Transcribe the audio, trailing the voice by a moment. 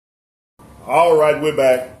All right, we're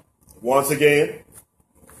back. Once again,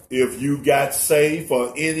 if you got saved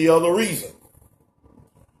for any other reason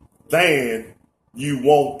than you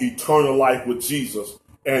want eternal life with Jesus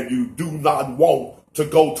and you do not want to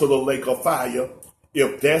go to the lake of fire,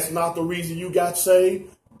 if that's not the reason you got saved,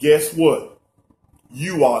 guess what?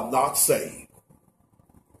 You are not saved.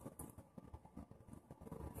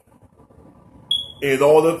 In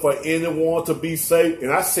order for anyone to be saved,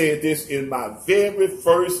 and I said this in my very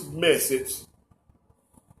first message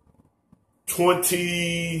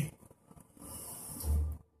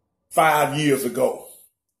 25 years ago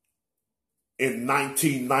in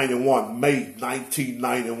 1991, May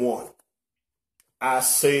 1991. I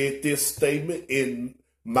said this statement in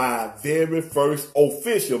my very first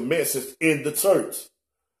official message in the church.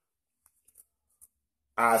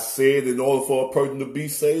 I said in order for a person to be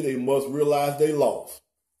saved, they must realize they lost.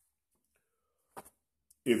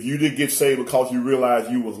 If you didn't get saved because you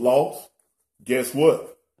realized you was lost, guess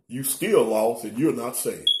what? You still lost and you're not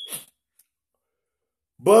saved.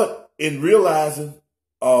 But in realizing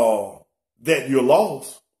that you're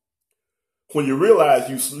lost, when you realize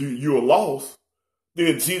you're lost,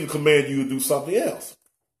 then Jesus commanded you to do something else.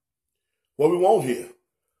 What we want here?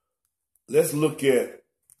 Let's go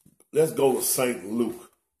to St. Luke.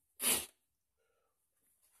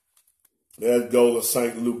 Let's go to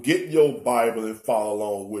St. Luke. Get your Bible and follow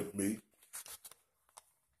along with me.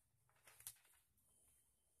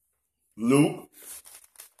 Luke.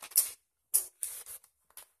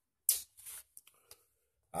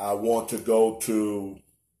 I want to go to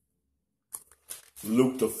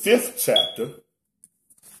Luke, the 5th chapter.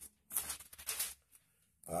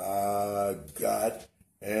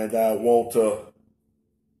 And I want to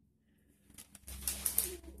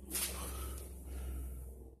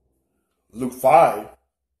Luke 5.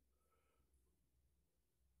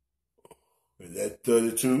 Is that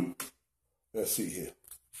 32? Let's see here.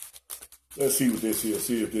 Let's see what this is.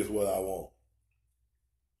 See if this is what I want.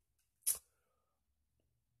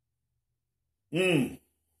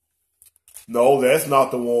 No, that's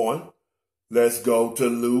not the one. Let's go to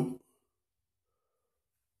Luke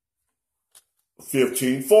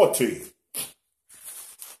 15:14.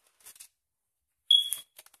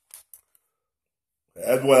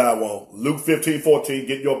 That's what I want. Luke 15:14.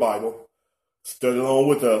 Get your Bible. Study along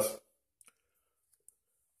with us.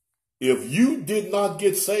 If you did not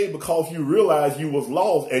get saved because you realized you was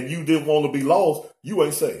lost and you didn't want to be lost, you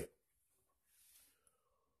ain't saved.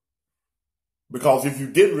 Because if you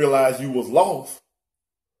didn't realize you was lost,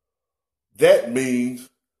 that means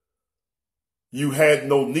you had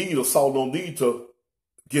no need or saw no need to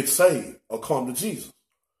get saved or come to Jesus.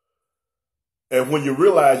 And when you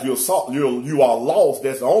realize you are lost,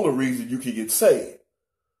 that's the only reason you can get saved.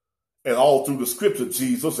 And all through the scripture,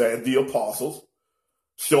 Jesus and the apostles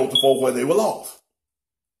showed the folk where they were lost.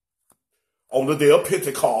 On the day of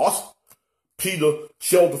Pentecost, Peter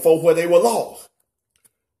showed the folk where they were lost.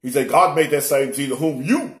 He said, God made that same Jesus whom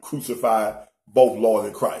you crucified, both Lord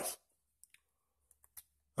and Christ.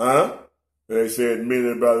 Huh? And they said, men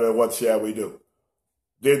and brothers, what shall we do?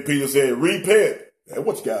 Then Peter said, repent. That's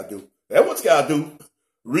what you got to do. That's what you got to do.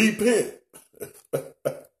 Repent.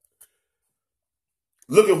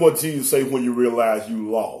 Look at what Jesus said when you realize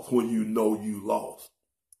you lost, when you know you lost.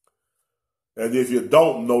 And if you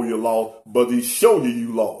don't know you're lost, but he showed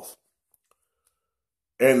you lost.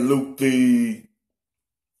 And Luke, the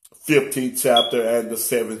 15th chapter and the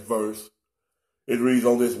 7th verse, it reads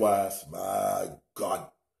on this wise, my God.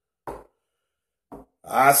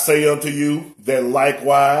 I say unto you that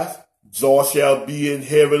likewise joy shall be in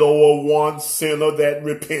heaven over one sinner that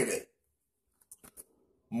repented,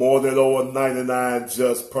 more than over 99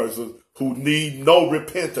 just persons who need no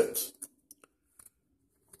repentance.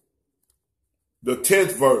 The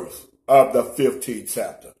 10th verse of the 15th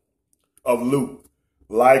chapter of Luke.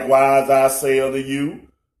 Likewise I say unto you,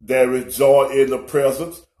 there is joy in the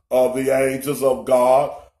presence of the angels of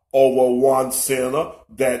God over one sinner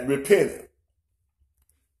that repented.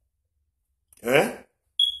 Eh?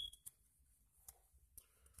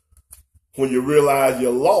 When you realize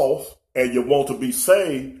you're lost and you want to be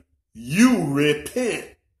saved, you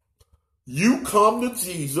repent. You come to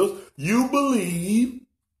Jesus, you believe,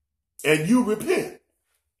 and you repent.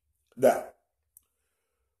 Now,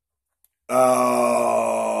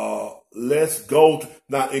 let's go.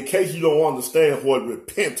 Now, in case you don't understand what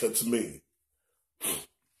repentance means,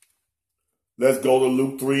 let's go to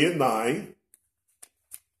Luke 3:9.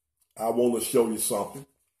 I want to show you something.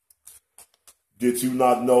 Did you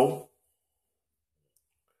not know?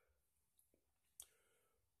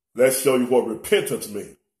 Let's show you what repentance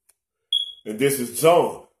means. And this is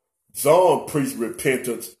John. John preached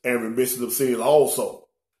repentance and remission of sin also.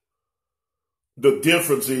 The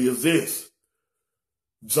difference is this.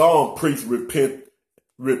 John preached repent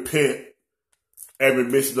and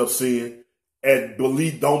remission of sin, and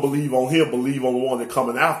don't believe on him, believe on the one that's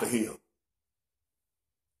coming after him.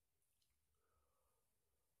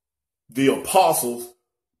 The apostles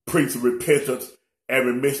preached repentance and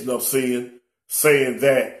remission of sin, saying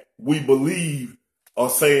that we believe, or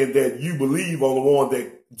saying that you believe on the one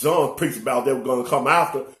that John preached about that we're going to come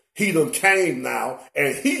after. He done came now,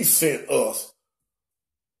 and he sent us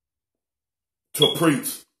to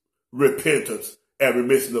preach repentance and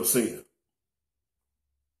remission of sin.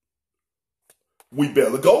 We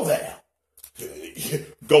better go there.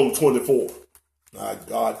 Go to 24. My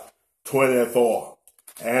God, 24.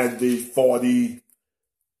 And the 47th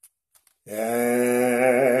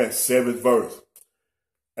verse.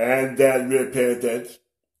 And that repentance,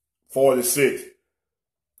 46.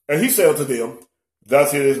 And he said unto them,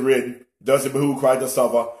 thus it is written, thus it behooved Christ to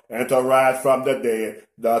suffer and to rise from the dead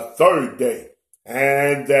the third day.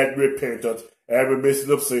 And that repentance and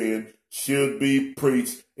remission of sin should be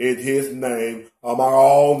preached in his name among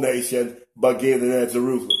all nations, beginning at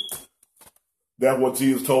Jerusalem. That's what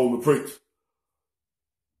Jesus told them to preach.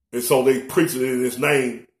 And so they preached it in his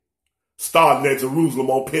name, starting at Jerusalem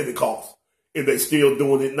on Pentecost. And they still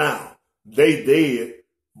doing it now. They dead,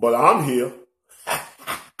 but I'm here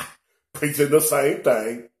preaching the same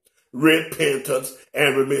thing, repentance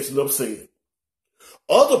and remission of sin.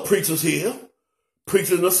 Other preachers here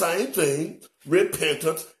preaching the same thing,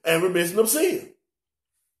 repentance and remission of sin.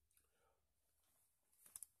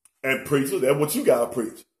 And preacher, that's what you got to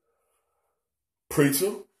preach.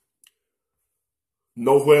 Preacher,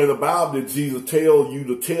 nowhere in the Bible did Jesus tell you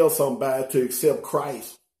to tell somebody to accept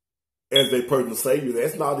Christ as their personal Savior.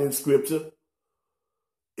 That's not in Scripture.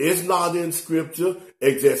 It's not in Scripture.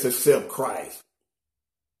 Just accept Christ.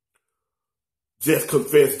 Just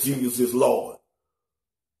confess Jesus is Lord.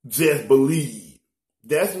 Just believe.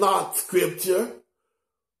 That's not Scripture.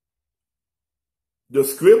 The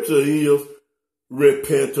Scripture is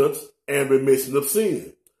repentance and remission of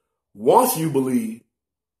sin. Once you believe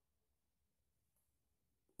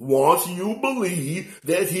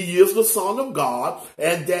that he is the Son of God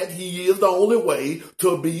and that he is the only way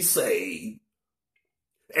to be saved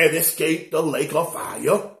and escape the lake of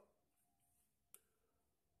fire,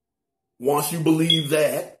 once you believe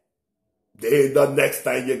that, then the next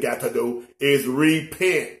thing you got to do is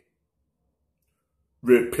repent.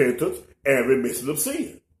 Repentance and remission of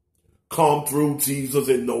sin. Come through Jesus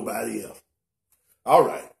and nobody else. All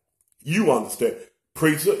right. You understand.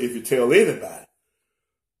 Preacher, if you tell anybody,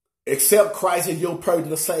 accept Christ as your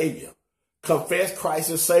personal Savior. Confess Christ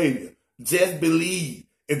as Savior. Just believe.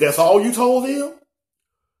 And that's all you told them?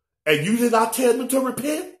 And you did not tell them to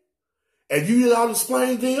repent? And you did not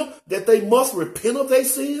explain to them that they must repent of their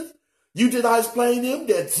sins? You did not explain to them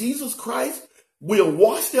that Jesus Christ will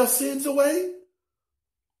wash their sins away?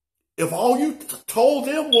 If all you told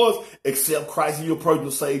them was accept Christ as your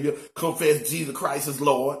personal Savior, confess Jesus Christ as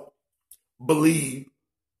Lord, believe.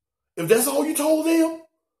 If that's all you told them,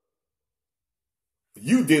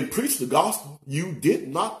 you didn't preach the gospel. You did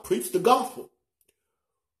not preach the gospel.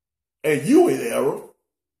 And you in error.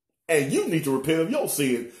 And you need to repent of your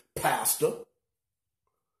sin, pastor.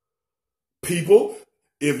 People,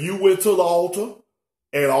 if you went to the altar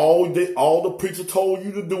and all the preacher told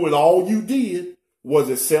you to do and all you did was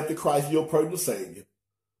accept Christ as your personal Savior,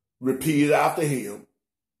 repeat it after him.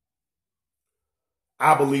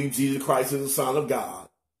 I believe Jesus Christ is the Son of God.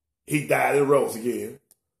 He died and rose again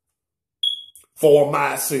for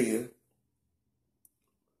my sin.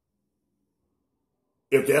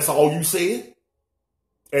 If that's all you said,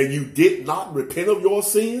 and you did not repent of your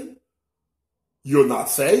sin, you're not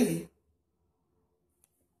saved.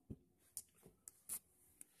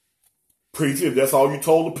 Preacher, if that's all you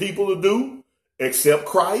told the people to do, accept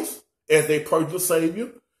Christ as their personal Savior,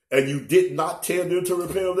 and you did not tell them to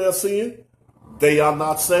repent of their sin, they are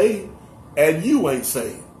not saved, and you ain't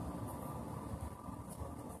saved.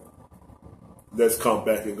 Let's come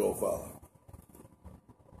back and go, Father.